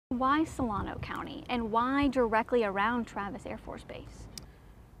why Solano County and why directly around Travis Air Force Base?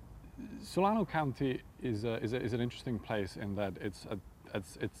 Solano County is an interesting place in that it's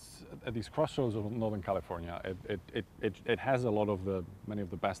at these crossroads of Northern California. It has a lot of many of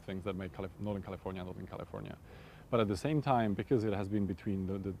the best things that make Northern California. But at the same time, because it has been between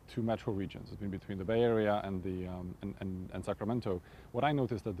the two metro regions, it's been between the Bay Area and Sacramento, what I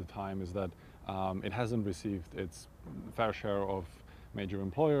noticed at the time is that it hasn't received its fair share of major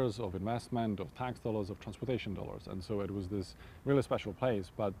employers, of investment, of tax dollars, of transportation dollars. And so it was this really special place,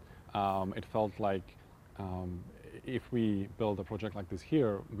 but it felt like if we build a project like this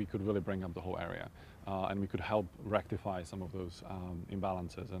here, we could really bring up the whole area and we could help rectify some of those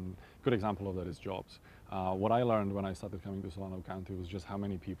imbalances. And a good example of that is jobs. What I learned when I started coming to Solano County was just how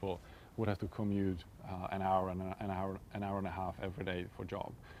many people would have to commute an hour and a half every day for a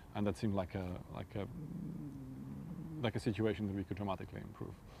job. And that seemed like a situation that we could dramatically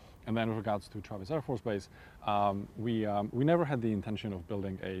improve. And then with regards to Travis Air Force Base, we never had the intention of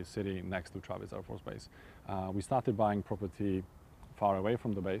building a city next to Travis Air Force Base. We started buying property far away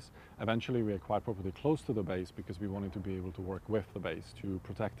from the base. Eventually we acquired property close to the base because we wanted to be able to work with the base to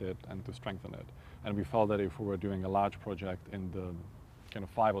protect it and to strengthen it. And we felt that if we were doing a large project in the kind of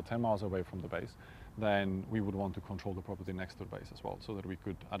 5 or 10 miles away from the base, then we would want to control the property next to the base as well, so that we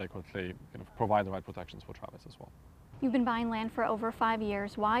could adequately provide the right protections for Travis as well. You've been buying land for over 5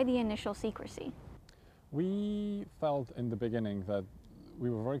 years. Why the initial secrecy? We felt in the beginning that we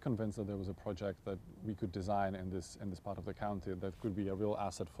were very convinced that there was a project that we could design in this part of the county that could be a real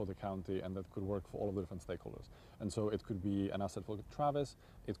asset for the county and that could work for all of the different stakeholders. And so it could be an asset for Travis,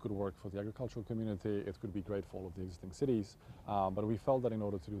 it could work for the agricultural community, it could be great for all of the existing cities. But we felt that in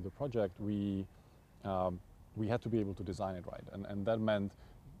order to do the project, we had to be able to design it right. And that meant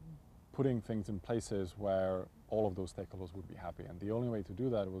putting things in places where all of those stakeholders would be happy. And the only way to do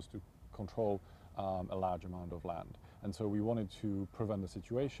that was to control a large amount of land. And so we wanted to prevent a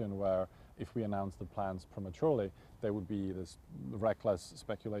situation where if we announced the plans prematurely, there would be this reckless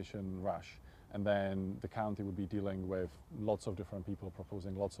speculation rush. And then the county would be dealing with lots of different people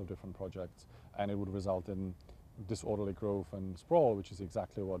proposing lots of different projects. And it would result in disorderly growth and sprawl, which is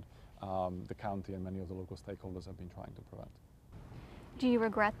exactly what the county and many of the local stakeholders have been trying to prevent. Do you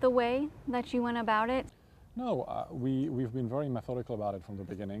regret the way that you went about it? No, we've been very methodical about it from the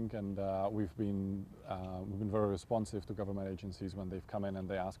beginning, and we've been very responsive to government agencies when they've come in and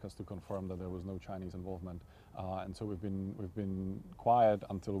they ask us to confirm that there was no Chinese involvement. And so we've been quiet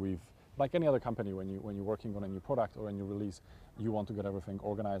until we've, like any other company, when you're working on a new product or a new release, you want to get everything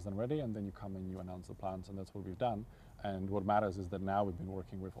organized and ready, and then you come and you announce the plans, and that's what we've done. And what matters is that now we've been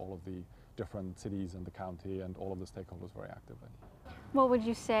working with all of the different cities in the county and all of the stakeholders very actively. What would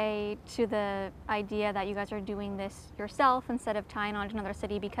you say to the idea that you guys are doing this yourself instead of tying on to another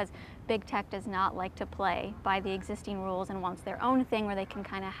city, because big tech does not like to play by the existing rules and wants their own thing where they can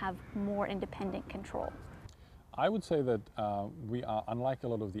kind of have more independent control? I would say that we are, unlike a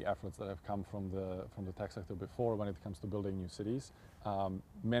lot of the efforts that have come from the tech sector before when it comes to building new cities,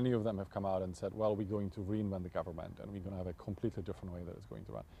 many of them have come out and said, well, we're going to reinvent the government and we're going to have a completely different way that it's going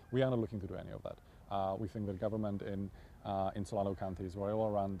to run. We are not looking to do any of that. We think that government in Solano County is very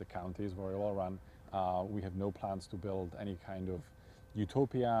well run, the county is very well run. We have no plans to build any kind of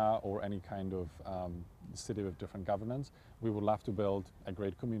utopia or any kind of city with different governance. We would love to build a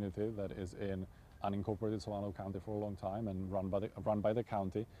great community that is in unincorporated Solano County for a long time and run by the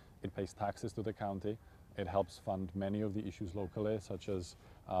county. It pays taxes to the county. It helps fund many of the issues locally, such as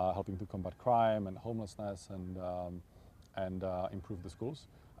helping to combat crime and homelessness and improve the schools.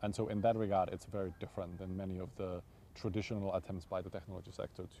 And so in that regard, it's very different than many of the traditional attempts by the technology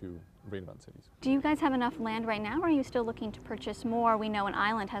sector to reinvent cities. Do you guys have enough land right now, or are you still looking to purchase more? We know an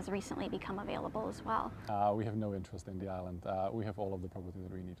island has recently become available as well. We have no interest in the island. We have all of the property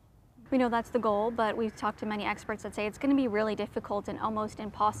that we need. We know that's the goal, but we've talked to many experts that say it's going to be really difficult and almost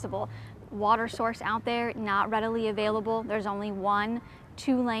impossible. Water source out there, not readily available. There's only one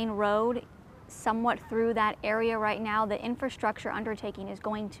 2-lane road somewhat through that area right now. The infrastructure undertaking is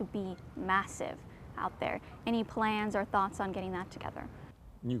going to be massive out there. Any plans or thoughts on getting that together?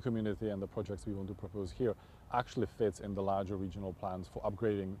 New community and the projects we want to propose here actually fits in the larger regional plans for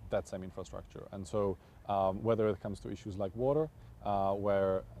upgrading that same infrastructure. And so whether it comes to issues like water,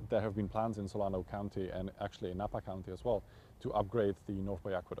 where there have been plans in Solano County and actually in Napa County as well to upgrade the North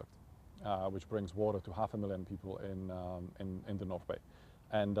Bay Aqueduct, which brings water to 500,000 people in the North Bay.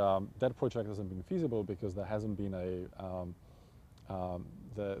 And that project hasn't been feasible because there hasn't been a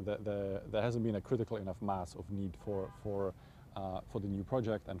critical enough mass of need for the new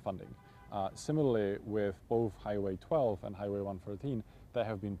project and funding. Similarly, with both Highway 12 and Highway 113, there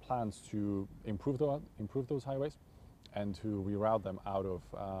have been plans to improve those highways and to reroute them out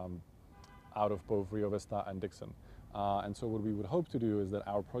of both Rio Vista and Dixon. And so what we would hope to do is that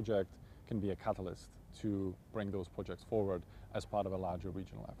our project can be a catalyst to bring those projects forward as part of a larger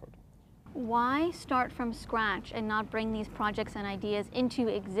regional effort. Why start from scratch and not bring these projects and ideas into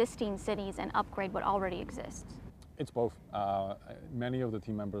existing cities and upgrade what already exists? It's both. Many of the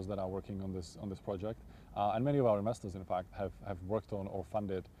team members that are working on this project, and many of our investors, in fact, have worked on or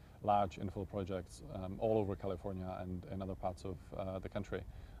funded large infill projects all over California and in other parts of the country.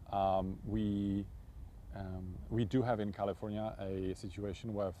 We do have in California a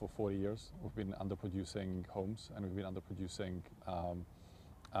situation where for 40 years we've been underproducing homes and we've been underproducing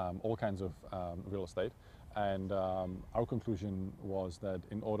all kinds of real estate. And our conclusion was that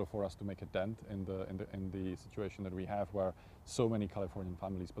in order for us to make a dent in the situation that we have, where so many Californian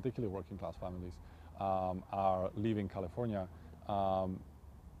families, particularly working class families, are leaving California,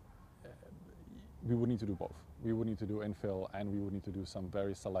 we would need to do both. We would need to do infill, and we would need to do some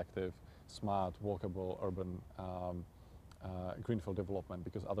very selective, smart, walkable, urban greenfield development,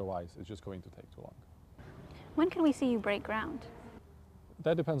 because otherwise it's just going to take too long. When can we see you break ground?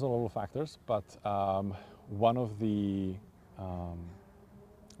 That depends on all the factors, but one of the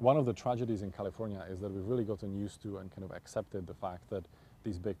tragedies in California is that we've really gotten used to and kind of accepted the fact that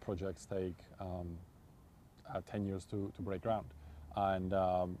these big projects take 10 years to break ground, and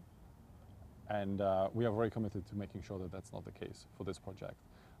we are very committed to making sure that that's not the case for this project,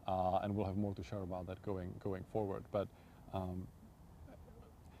 and we'll have more to share about that going forward. But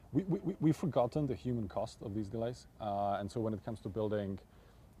we've forgotten the human cost of these delays, and so when it comes to building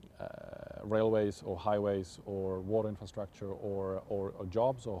railways or highways or water infrastructure or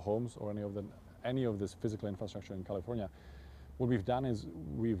jobs or homes or any of this physical infrastructure in California, what we've done is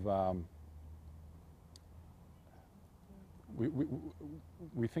we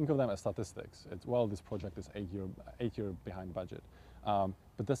think of them as statistics. It's, well, this project is eight year behind budget,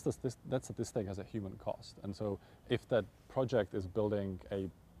 but that statistic has a human cost. And so if that project is building a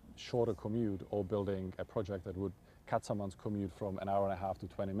shorter commute or building a project that would cut someone's commute from an hour and a half to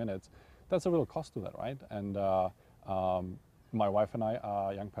 20 minutes, that's a real cost to that, right? And my wife and I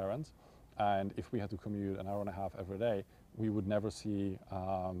are young parents, and if we had to commute an hour and a half every day, we would never see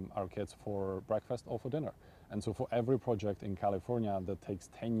our kids for breakfast or for dinner. And so for every project in California that takes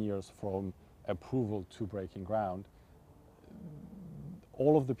 10 years from approval to breaking ground,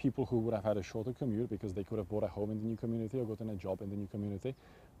 all of the people who would have had a shorter commute because they could have bought a home in the new community or gotten a job in the new community,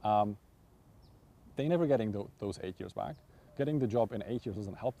 they're never getting those 8 years back. Getting the job in 8 years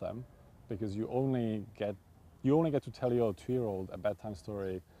doesn't help them, because you only get to tell your 2-year-old a bedtime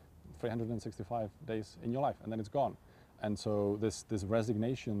story 365 days in your life, and then it's gone. And so this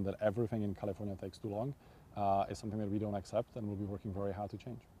resignation that everything in California takes too long is something that we don't accept, and we'll be working very hard to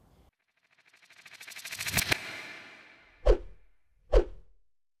change.